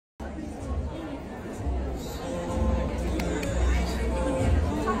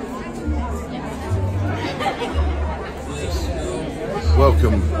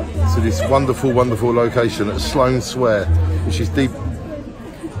Welcome to this wonderful, wonderful location at Sloane Square, which is deep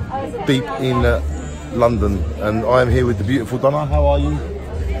in London. And I am here with the beautiful Donna. How are you?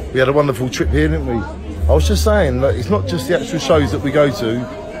 We had a wonderful trip here, didn't we? I was just saying, look, it's not just the actual shows that we go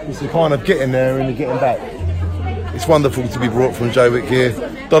to, it's the kind of getting there and the getting back. It's wonderful to be brought from Jaywick here.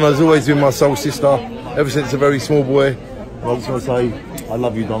 Donna's always been my soul sister, ever since a very small boy. And I just want to say, I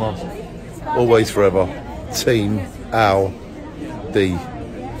love you, Donna. Always, forever. Team Al D.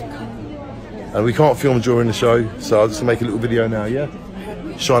 And we can't film during the show, so I'll just make a little video now, yeah?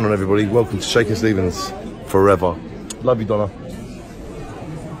 Shine on, everybody. Welcome to Shakin' Stevens. Forever. Love you, Donna.